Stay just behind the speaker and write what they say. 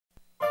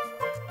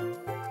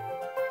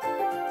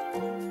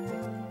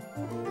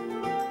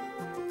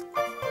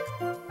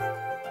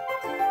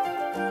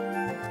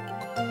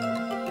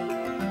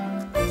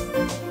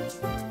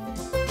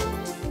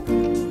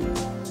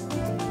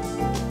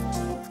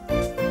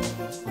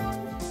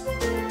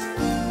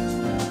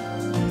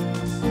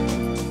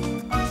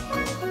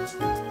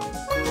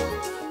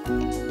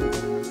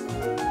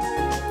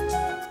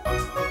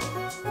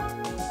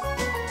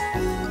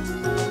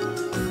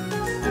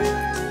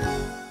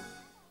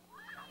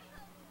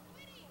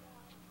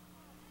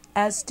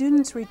As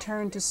students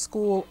return to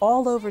school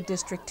all over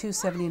District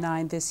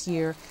 279 this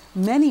year,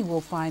 many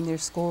will find their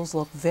schools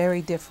look very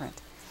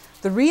different.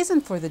 The reason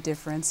for the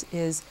difference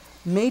is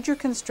major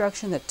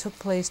construction that took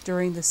place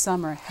during the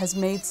summer has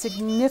made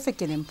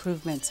significant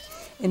improvements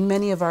in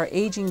many of our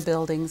aging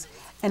buildings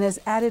and has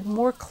added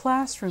more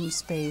classroom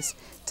space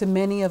to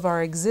many of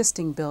our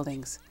existing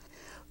buildings.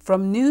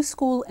 From new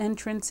school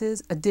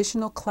entrances,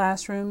 additional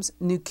classrooms,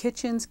 new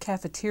kitchens,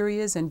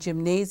 cafeterias, and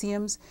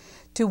gymnasiums,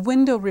 to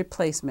window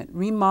replacement,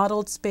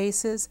 remodeled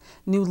spaces,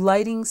 new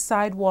lighting,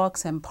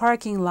 sidewalks, and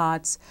parking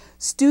lots,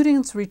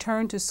 students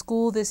return to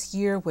school this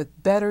year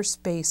with better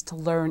space to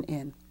learn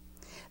in.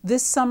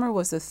 This summer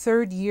was the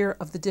third year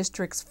of the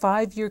district's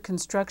 5-year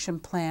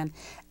construction plan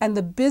and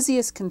the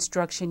busiest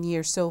construction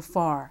year so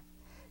far.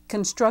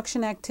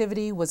 Construction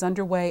activity was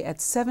underway at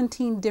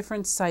 17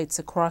 different sites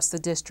across the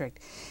district,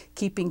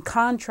 keeping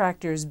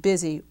contractors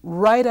busy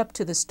right up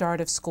to the start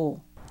of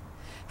school.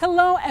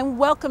 Hello and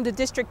welcome to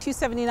District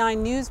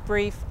 279 News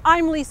Brief.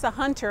 I'm Lisa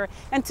Hunter,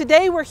 and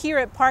today we're here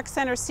at Park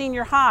Center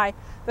Senior High,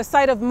 the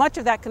site of much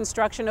of that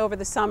construction over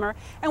the summer,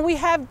 and we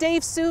have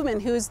Dave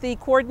Suman, who's the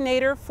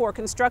coordinator for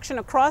construction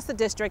across the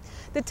district,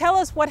 to tell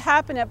us what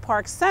happened at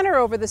Park Center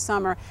over the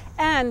summer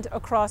and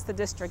across the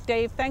district.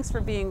 Dave, thanks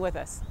for being with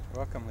us.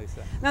 Welcome,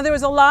 Lisa. Now, there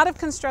was a lot of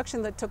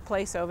construction that took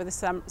place over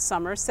the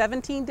summer,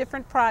 17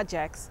 different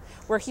projects.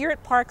 We're here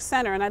at Park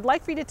Center, and I'd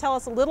like for you to tell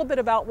us a little bit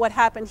about what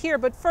happened here.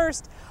 But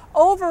first,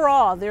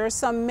 overall, there are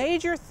some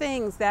major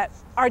things that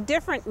are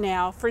different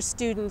now for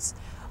students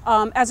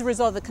as a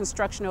result of the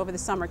construction over the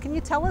summer. Can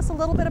you tell us a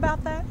little bit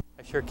about that?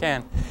 I sure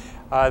can.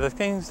 The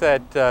things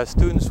that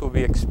students will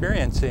be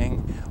experiencing,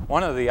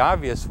 one of the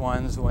obvious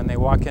ones when they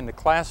walk into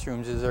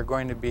classrooms is they're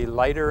going to be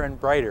lighter and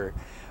brighter.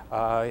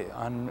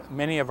 On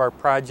many of our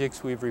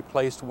projects we've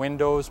replaced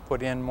windows,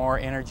 put in more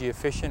energy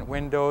efficient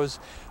windows,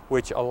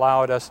 which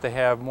allowed us to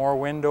have more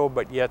window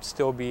but yet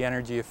still be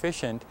energy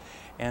efficient,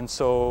 and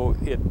so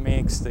it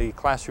makes the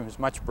classrooms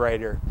much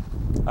brighter.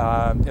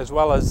 As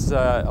well as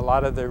a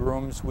lot of the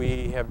rooms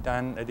we have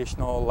done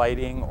additional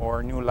lighting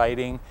or new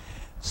lighting.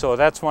 So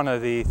that's one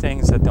of the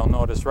things that they'll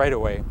notice right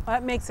away. Well,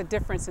 that makes a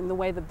difference in the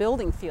way the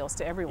building feels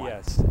to everyone.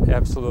 Yes,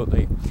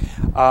 absolutely.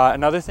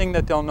 Another thing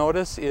that they'll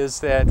notice is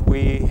that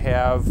we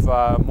have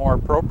more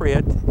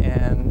appropriate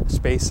and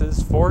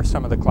spaces for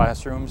some of the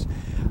classrooms.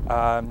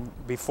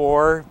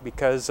 Before,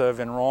 because of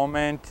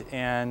enrollment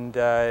and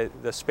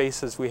the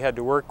spaces we had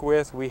to work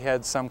with, we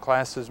had some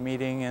classes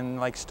meeting in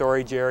like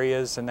storage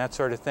areas and that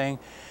sort of thing.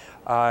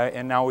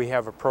 And now we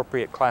have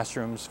appropriate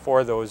classrooms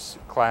for those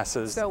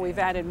classes. So we've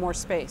added more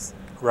space.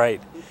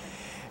 Right.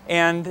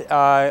 And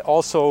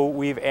also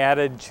we've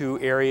added to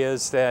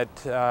areas that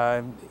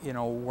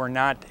were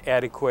not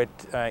adequate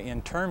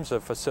in terms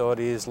of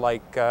facilities,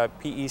 like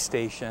PE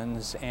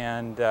stations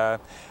and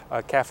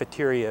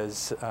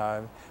cafeterias,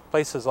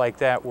 places like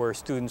that where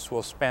students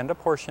will spend a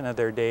portion of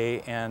their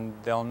day and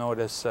they'll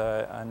notice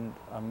a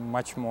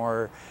much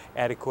more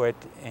adequate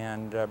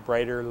and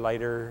brighter,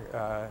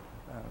 lighter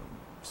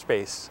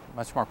space,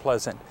 much more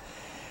pleasant.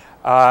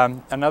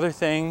 Another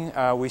thing,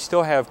 we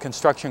still have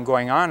construction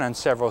going on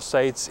several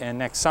sites, and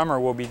next summer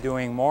we'll be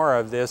doing more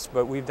of this,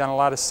 but we've done a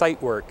lot of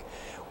site work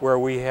where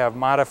we have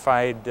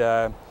modified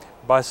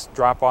bus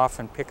drop-off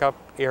and pickup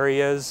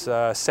areas,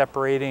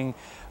 separating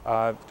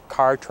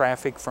car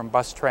traffic from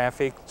bus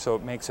traffic, so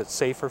it makes it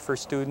safer for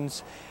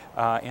students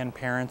and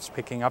parents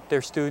picking up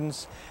their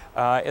students,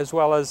 as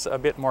well as a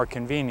bit more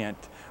convenient.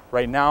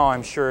 Right now,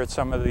 I'm sure at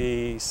some of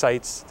the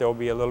sites there will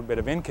be a little bit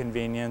of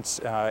inconvenience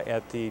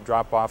at the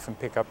drop-off and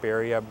pickup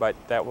area, but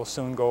that will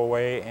soon go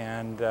away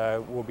and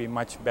will be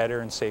much better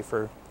and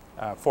safer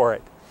for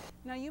it.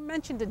 Now, you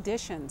mentioned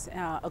additions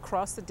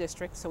across the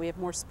district, so we have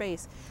more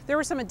space. There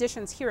were some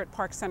additions here at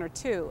Park Center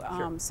too,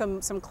 Sure.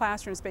 some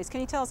classroom space.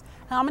 Can you tell us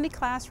how many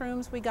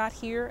classrooms we got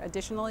here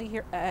additionally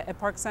here at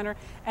Park Center,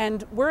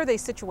 and where are they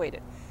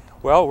situated?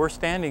 Well, we're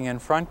standing in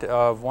front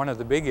of one of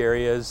the big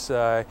areas.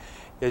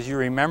 As you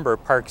remember,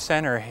 Park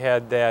Center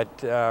had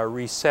that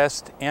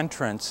recessed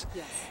entrance.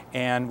 Yes.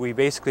 And we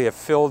basically have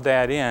filled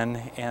that in,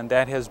 and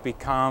that has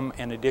become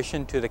an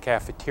addition to the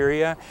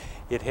cafeteria.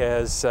 It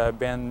has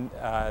been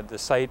the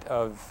site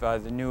of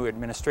the new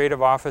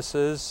administrative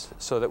offices,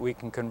 so that we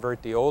can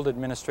convert the old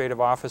administrative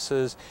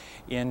offices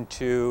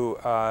into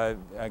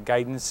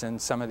guidance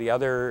and some of the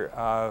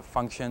other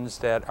functions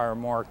that are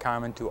more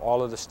common to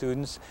all of the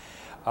students.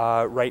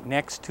 Right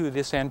next to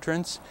this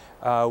entrance,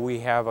 we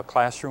have a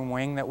classroom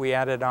wing that we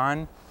added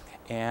on,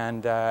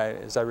 and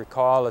as I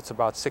recall, it's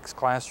about 6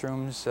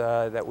 classrooms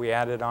that we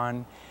added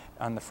on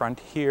the front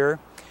here.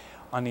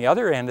 On the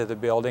other end of the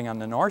building, on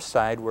the north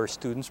side, where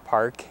students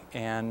park,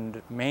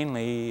 and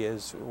mainly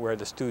is where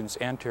the students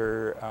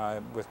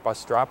enter with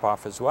bus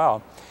drop-off as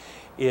well,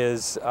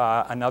 is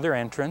another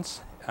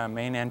entrance,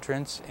 main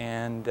entrance,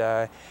 and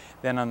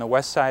then on the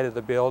west side of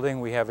the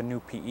building we have a new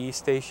PE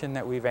station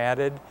that we've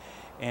added.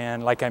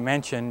 And like I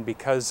mentioned,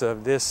 because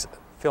of this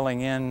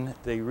filling in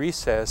the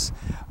recess,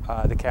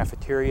 the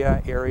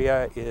cafeteria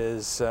area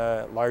is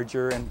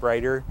larger and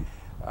brighter.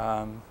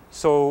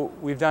 So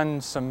we've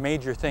done some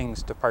major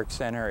things to Park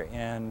Center,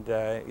 and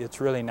it's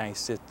really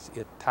nice. It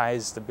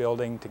ties the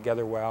building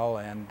together well,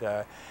 and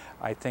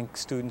I think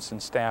students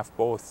and staff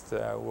both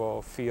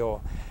will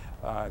feel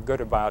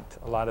good about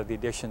a lot of the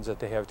additions that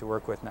they have to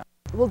work with now.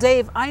 Well,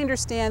 Dave, I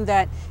understand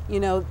that,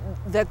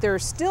 that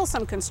there's still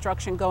some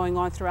construction going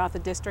on throughout the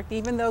district,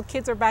 even though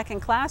kids are back in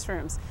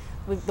classrooms.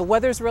 The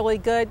weather's really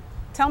good.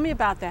 Tell me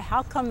about that.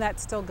 How come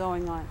that's still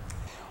going on?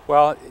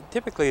 Well,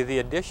 typically the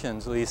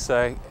additions,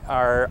 Lisa,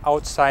 are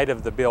outside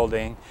of the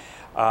building,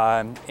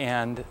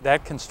 and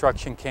that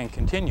construction can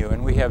continue.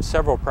 And we have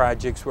several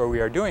projects where we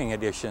are doing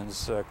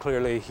additions,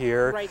 clearly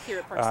here. Right here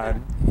at Park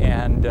Center.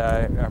 And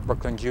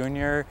Brooklyn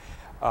Junior,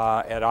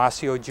 at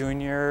Osseo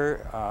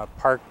Junior,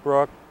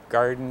 Parkbrook,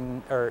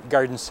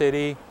 Garden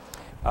City,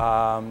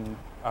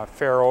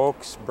 Fair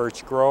Oaks,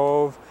 Birch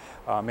Grove,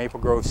 Maple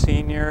Grove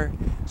Senior.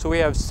 So we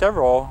have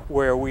several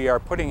where we are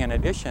putting an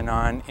addition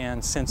on,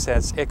 and since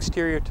that's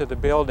exterior to the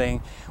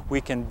building,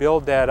 we can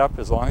build that up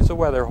as long as the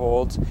weather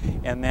holds,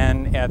 and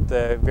then at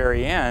the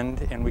very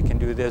end, and we can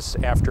do this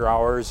after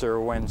hours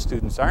or when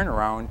students aren't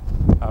around,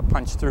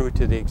 punch through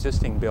to the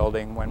existing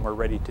building when we're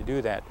ready to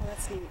do that. Oh,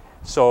 that's neat.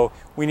 So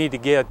we need to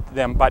get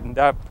them buttoned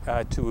up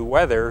to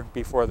weather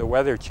before the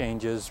weather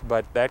changes,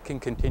 but that can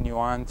continue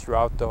on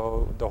throughout the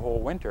whole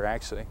winter,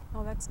 actually.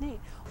 Oh, that's neat.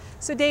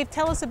 So Dave,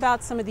 tell us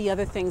about some of the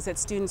other things that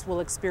students will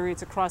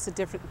experience across the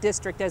different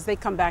district as they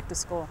come back to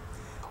school.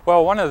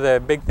 Well, one of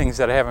the big things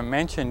that I haven't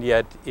mentioned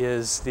yet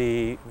is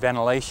the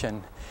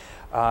ventilation.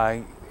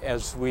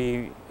 As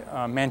we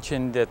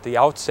mentioned at the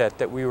outset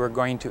that we were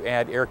going to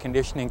add air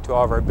conditioning to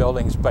all of our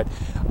buildings, but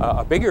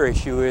a bigger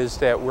issue is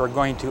that we're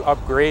going to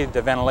upgrade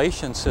the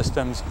ventilation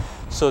systems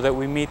so that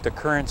we meet the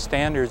current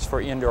standards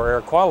for indoor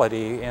air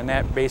quality, and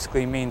that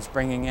basically means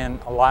bringing in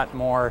a lot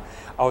more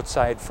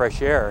outside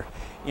fresh air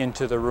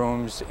into the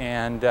rooms.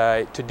 And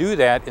to do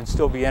that and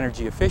still be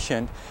energy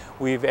efficient,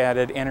 we've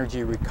added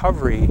energy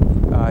recovery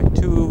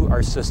to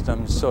our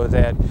systems so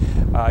that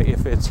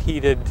if it's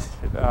heated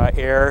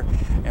air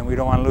and we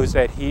don't want to lose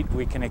that heat,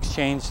 we can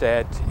exchange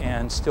that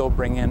and still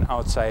bring in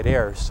outside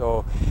air.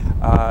 So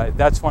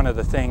that's one of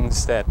the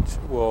things that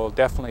will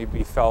definitely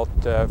be felt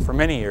for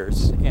many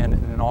years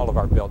in all of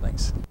our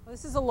buildings. Well,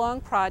 this is a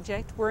long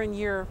project. We're in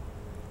year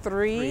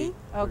three.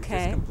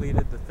 Okay. We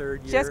just completed the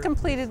third year. Just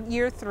completed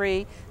year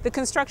 3. The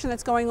construction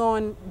that's going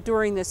on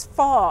during this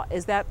fall,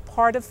 is that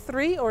part of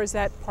 3 or is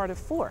that part of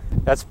 4?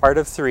 That's part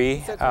of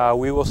 3.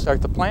 We will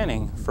start the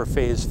planning for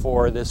phase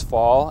 4 this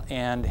fall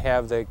and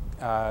have the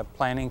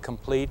planning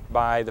complete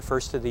by the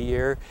first of the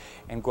year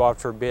and go out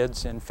for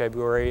bids in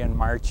February and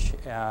March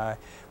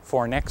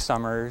for next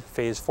summer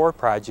phase 4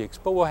 projects,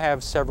 but we'll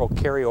have several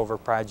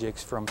carryover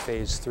projects from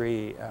phase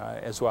 3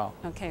 as well.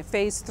 Okay,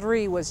 phase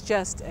 3 was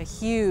just a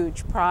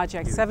huge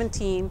project, Huge.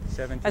 17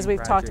 as we've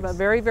projects. Talked about,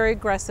 very, very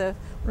aggressive.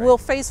 Right. Will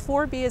phase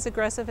 4 be as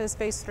aggressive as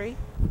phase 3?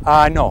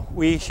 No,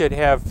 we should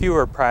have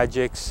fewer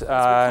projects.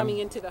 We're coming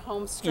into the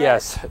home stretch.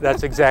 Yes,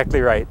 that's exactly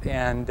right.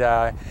 And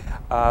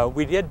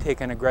we did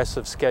take an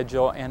aggressive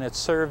schedule, and it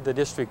served the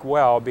district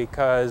well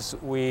because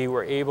we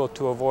were able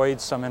to avoid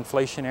some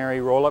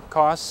inflationary roll-up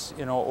costs,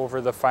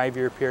 over the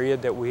 5-year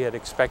period that we had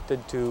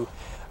expected to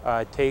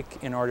take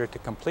in order to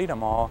complete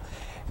them all.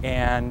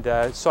 And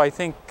so I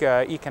think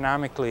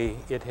economically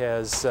it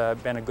has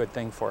been a good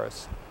thing for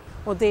us.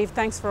 Well, Dave,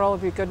 thanks for all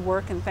of your good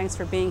work, and thanks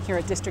for being here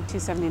at District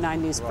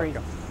 279 News Brief.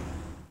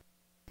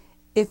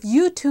 If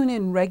you tune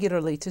in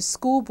regularly to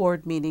school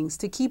board meetings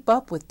to keep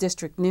up with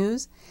district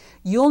news,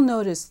 you'll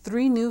notice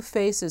 3 new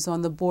faces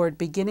on the board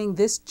beginning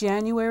this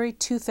January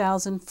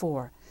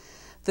 2004.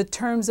 The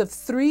terms of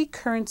 3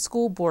 current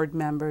school board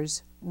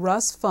members,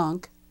 Russ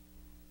Funk,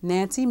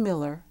 Nancy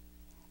Miller,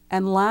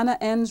 and Lana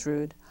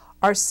Ensrud,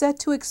 are set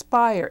to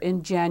expire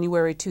in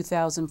January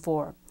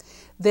 2004.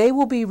 They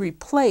will be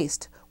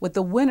replaced with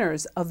the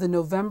winners of the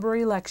November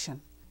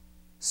election.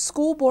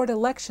 School board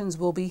elections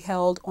will be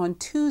held on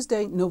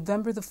Tuesday,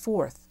 November the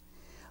 4th.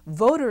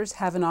 Voters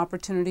have an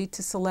opportunity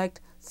to select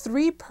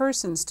 3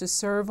 persons to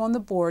serve on the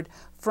board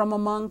from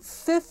among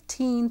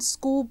 15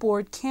 school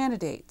board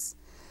candidates.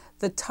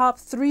 The top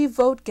 3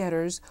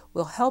 vote-getters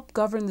will help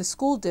govern the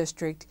school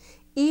district,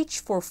 each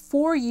for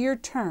 4-year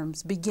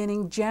terms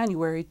beginning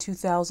January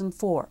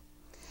 2004.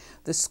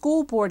 The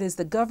school board is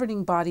the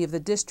governing body of the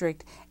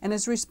district and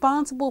is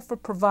responsible for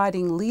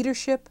providing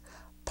leadership,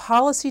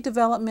 policy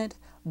development,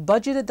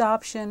 budget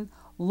adoption,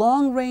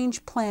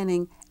 long-range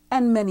planning,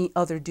 and many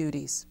other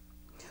duties.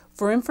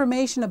 For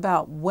information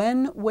about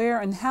when, where,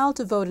 and how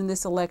to vote in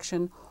this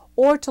election,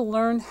 or to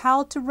learn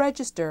how to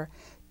register,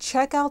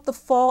 check out the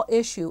fall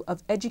issue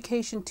of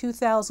Education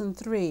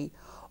 2003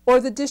 or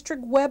the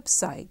district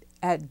website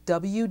at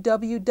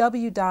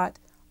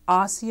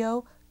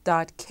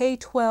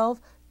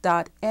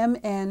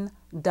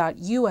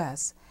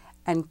www.osseo.k12.mn.us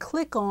and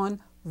click on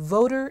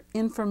Voter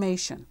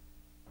Information.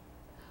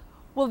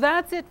 Well,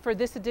 that's it for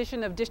this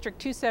edition of District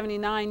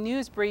 279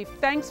 News Brief.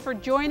 Thanks for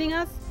joining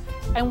us,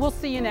 and we'll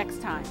see you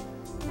next time.